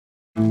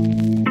So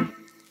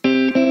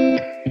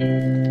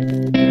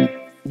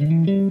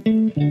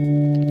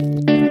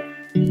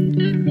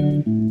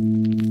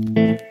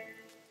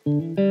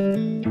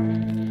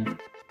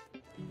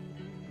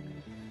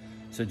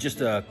just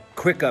a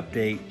quick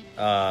update.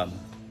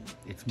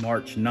 It's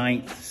March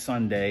 9th,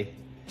 Sunday,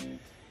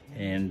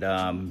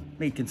 and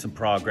making some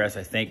progress,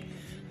 I think.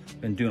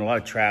 Been doing a lot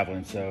of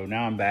traveling, so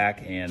now I'm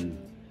back and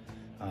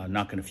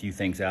knocking a few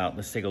things out.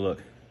 Let's take a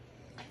look.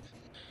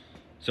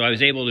 So I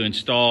was able to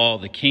install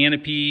the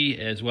canopy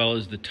as well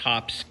as the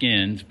top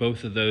skins.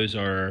 Both of those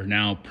are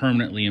now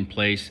permanently in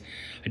place.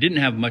 I didn't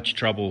have much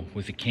trouble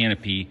with the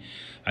canopy.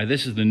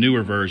 This is the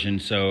newer version,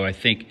 so I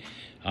think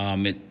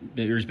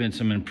there's been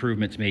some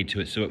improvements made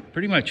to it. So it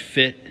pretty much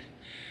fit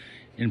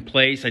in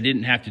place. I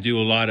didn't have to do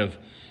a lot of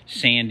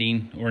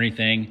sanding or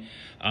anything.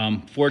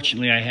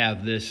 Fortunately, I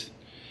have this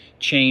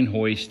chain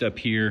hoist up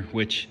here,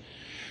 which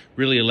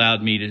really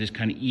allowed me to just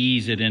kind of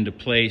ease it into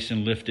place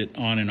and lift it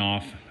on and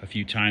off a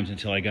few times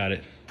until I got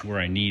it where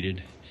I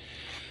needed.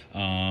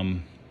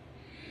 And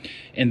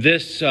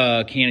this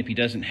canopy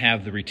doesn't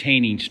have the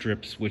retaining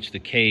strips, which the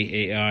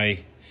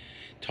KAI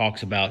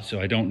talks about, so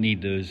I don't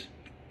need those.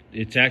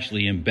 It's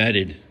actually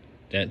embedded,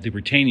 that the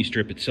retaining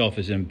strip itself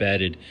is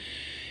embedded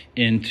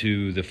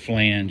into the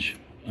flange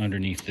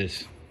underneath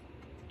this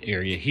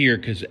area here,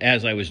 because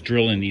as I was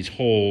drilling these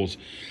holes,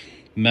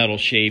 metal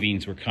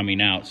shavings were coming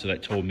out, so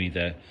that told me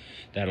that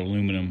that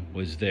aluminum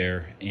was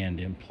there and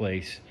in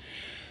place.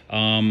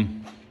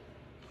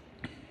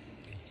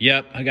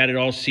 Yep, I got it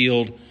all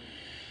sealed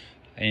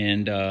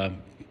and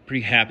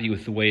pretty happy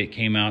with the way it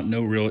came out.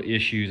 No real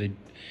issues.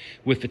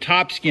 With the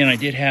top skin, I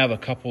did have a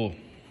couple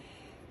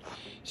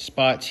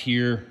spots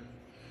here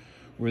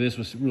where this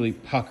was really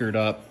puckered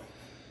up.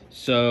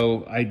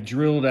 So I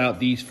drilled out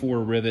these 4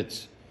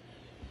 rivets,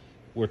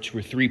 which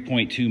were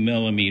 3.2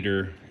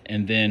 millimeter,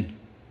 and then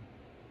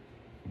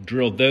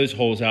drilled those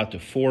holes out to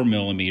 4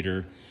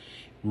 millimeter,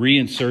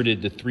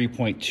 reinserted the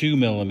 3.2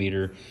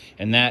 millimeter,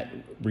 and that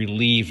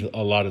relieved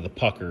a lot of the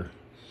pucker.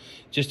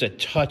 Just a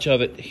touch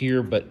of it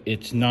here, but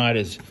it's not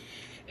as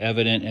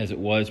evident as it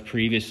was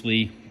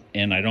previously,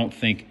 and I don't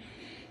think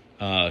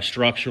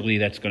structurally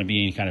that's going to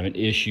be any kind of an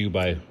issue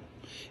by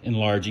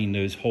enlarging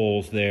those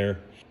holes there.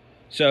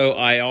 So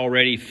I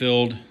already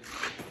filled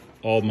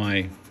all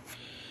my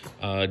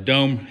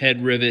dome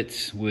head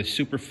rivets with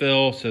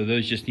superfill, so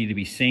those just need to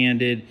be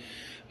sanded.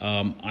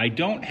 I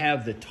don't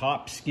have the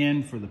top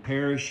skin for the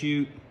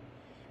parachute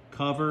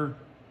cover.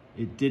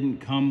 It didn't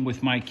come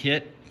with my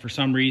kit for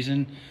some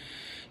reason.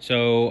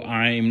 So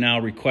I'm now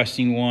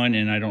requesting one,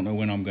 and I don't know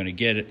when I'm going to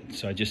get it.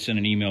 So I just sent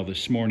an email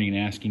this morning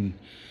asking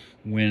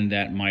when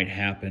that might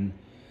happen,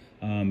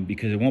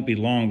 because it won't be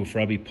long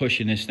before I'll be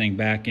pushing this thing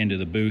back into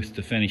the booth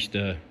to finish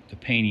the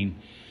painting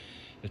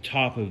the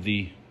top of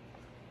the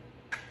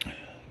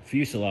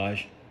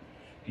fuselage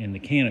and the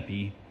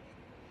canopy.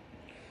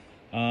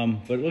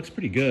 But it looks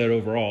pretty good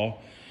overall.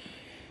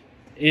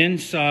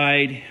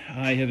 Inside,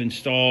 I have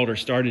installed or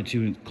started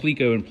to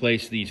cleco in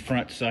place these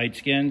front side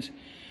skins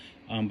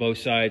on both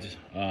sides,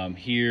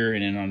 here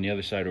and then on the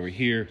other side over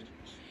here.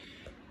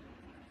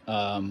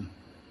 And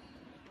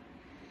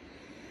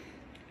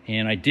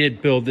I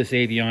did build this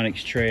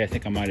avionics tray. I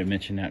think I might have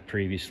mentioned that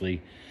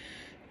previously.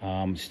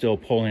 Still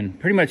pulling.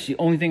 Pretty much the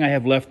only thing I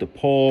have left to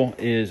pull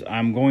is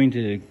I've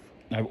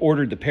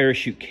ordered the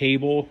parachute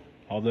cable,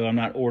 although I'm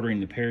not ordering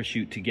the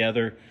parachute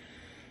together.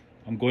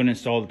 I'm going to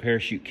install the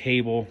parachute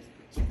cable.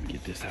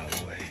 Get this out of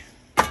the way.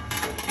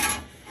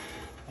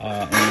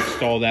 And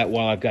install that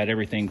while I've got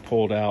everything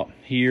pulled out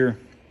here.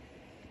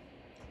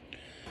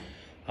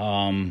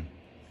 You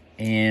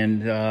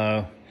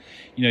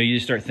know, you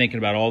just start thinking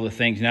about all the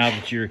things now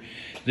that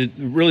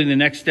really the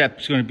next step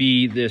is going to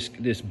be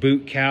this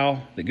boot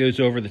cowl that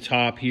goes over the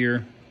top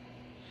here.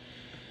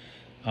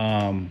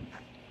 And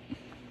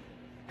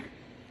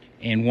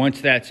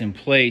once that's in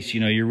place, you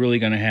know, you're really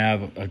going to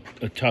have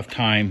a tough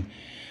time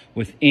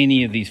with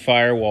any of these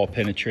firewall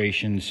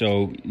penetrations.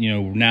 So, you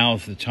know,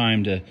 now's the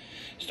time to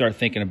start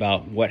thinking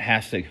about what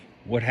has to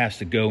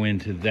go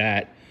into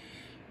that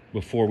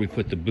before we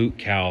put the boot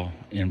cowl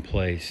in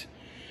place.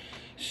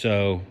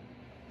 So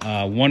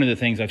one of the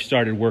things I've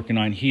started working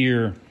on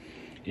here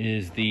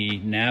is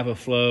the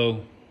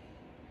Navi-Flow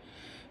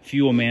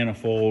fuel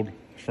manifold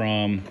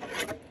from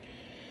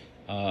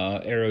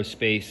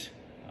Aerospace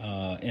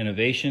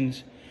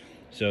Innovations.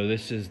 So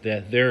this is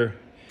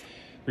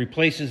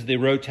replaces the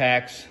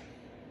Rotax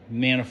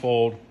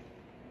manifold,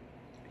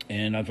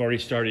 and I've already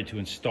started to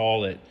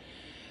install it.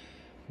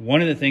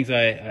 One of the things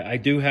I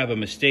do have a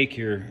mistake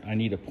here I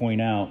need to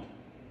point out.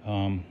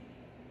 Let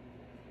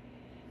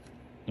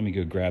me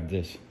go grab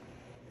this.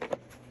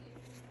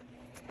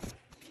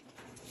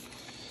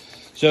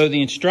 So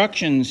the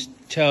instructions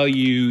tell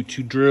you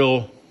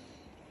to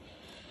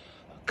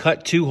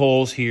cut 2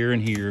 holes here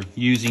and here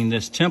using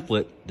this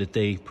template that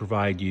they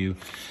provide you.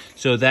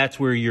 So that's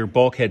where your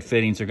bulkhead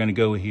fittings are going to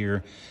go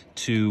here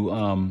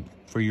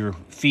for your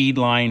feed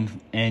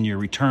line and your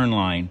return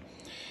line.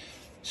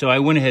 So I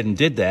went ahead and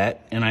did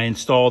that, and I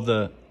installed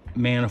the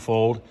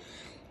manifold.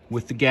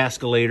 with the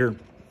gascolator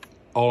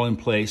all in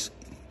place.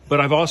 But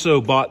I've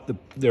also bought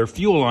their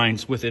fuel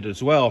lines with it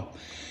as well.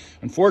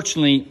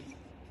 Unfortunately,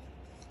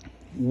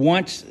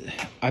 once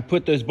I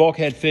put those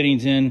bulkhead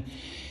fittings in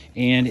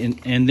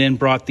and then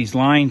brought these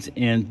lines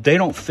in, they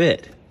don't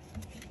fit.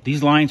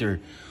 These lines are,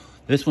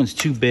 this one's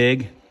too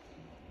big.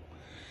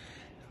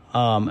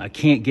 I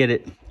can't get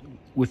it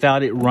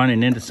without it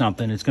running into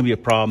something. It's gonna be a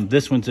problem.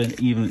 This one's this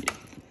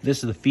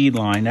is the feed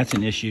line, that's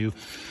an issue.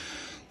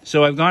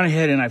 So I've gone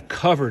ahead and I've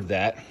covered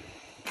that.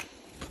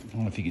 I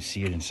don't know if you can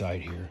see it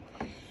inside here.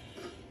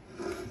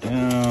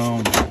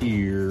 Down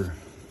here,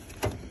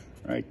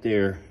 right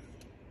there.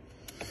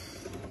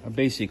 I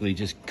basically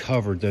just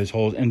covered those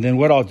holes. And then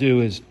what I'll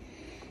do is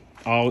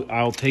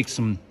I'll take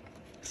some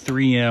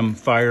 3M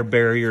fire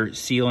barrier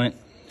sealant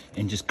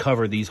and just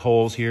cover these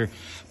holes here.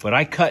 But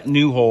I cut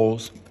new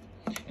holes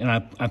and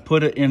I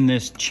put it in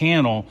this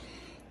channel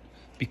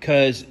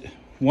because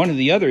one of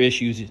the other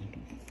issues,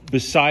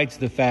 besides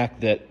the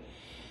fact that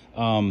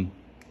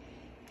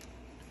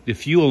the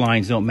fuel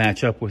lines don't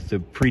match up with the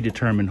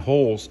predetermined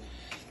holes,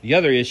 the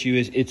other issue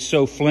is it's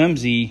so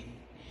flimsy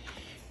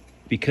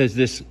because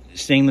this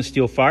stainless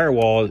steel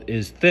firewall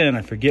is thin.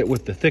 I forget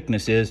what the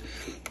thickness is,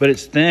 but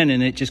it's thin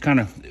and it just kind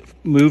of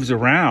moves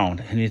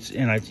around, and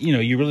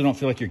you really don't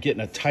feel like you're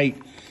getting a tight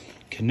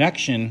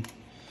connection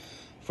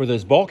for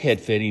those bulkhead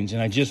fittings,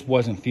 and I just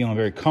wasn't feeling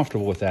very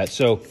comfortable with that.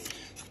 So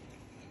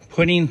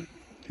putting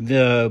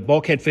the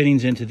bulkhead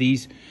fittings into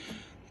these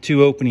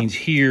two openings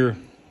here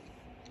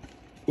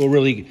will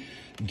really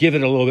give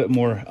it a little bit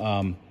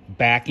more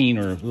backing,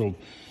 or a little,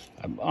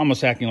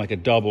 almost acting like a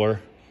doubler,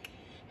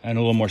 and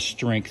a little more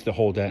strength to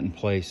hold that in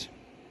place.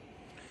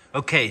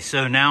 Okay,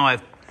 so now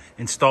I've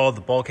installed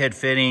the bulkhead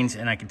fittings,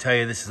 and I can tell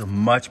you this is a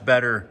much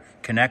better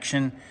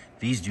connection.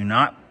 These do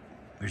not,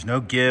 there's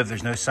no give,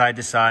 there's no side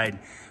to side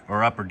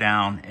or up or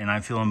down, and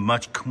I'm feeling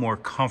much more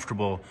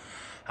comfortable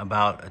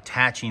about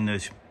attaching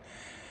those.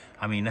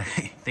 I mean,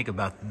 think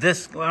about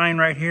this line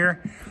right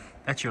here.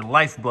 That's your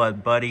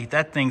lifeblood, buddy.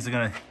 That thing's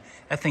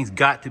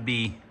got to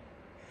be,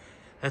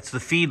 that's the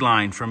feed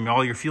line from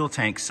all your fuel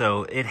tanks,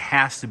 so it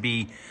has to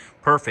be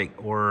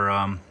perfect,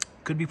 or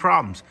could be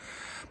problems.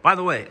 By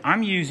the way,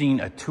 I'm using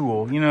a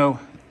tool. You know,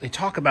 they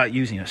talk about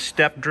using a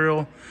step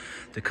drill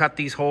to cut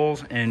these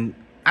holes, and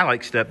I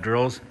like step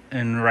drills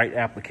in the right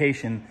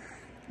application,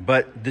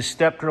 but the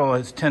step drill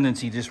has a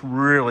tendency to just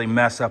really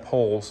mess up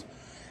holes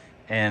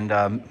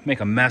and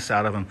make a mess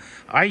out of them.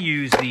 I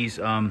use these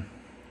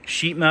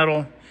sheet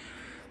metal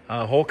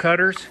hole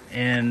cutters,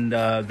 and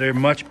they're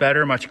much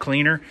better, much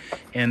cleaner.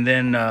 And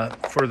then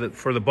for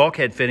the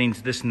bulkhead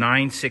fittings, this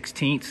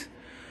 9/16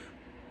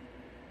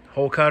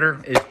 hole cutter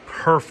is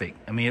perfect.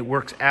 I mean, it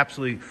works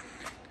absolutely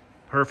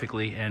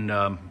perfectly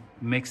and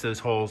makes those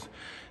holes,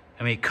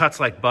 I mean, it cuts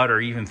like butter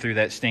even through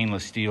that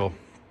stainless steel.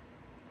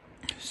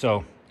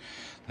 So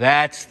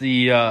that's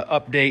the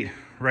update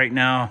right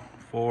now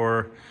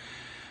for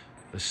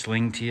the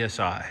Sling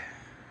TSi.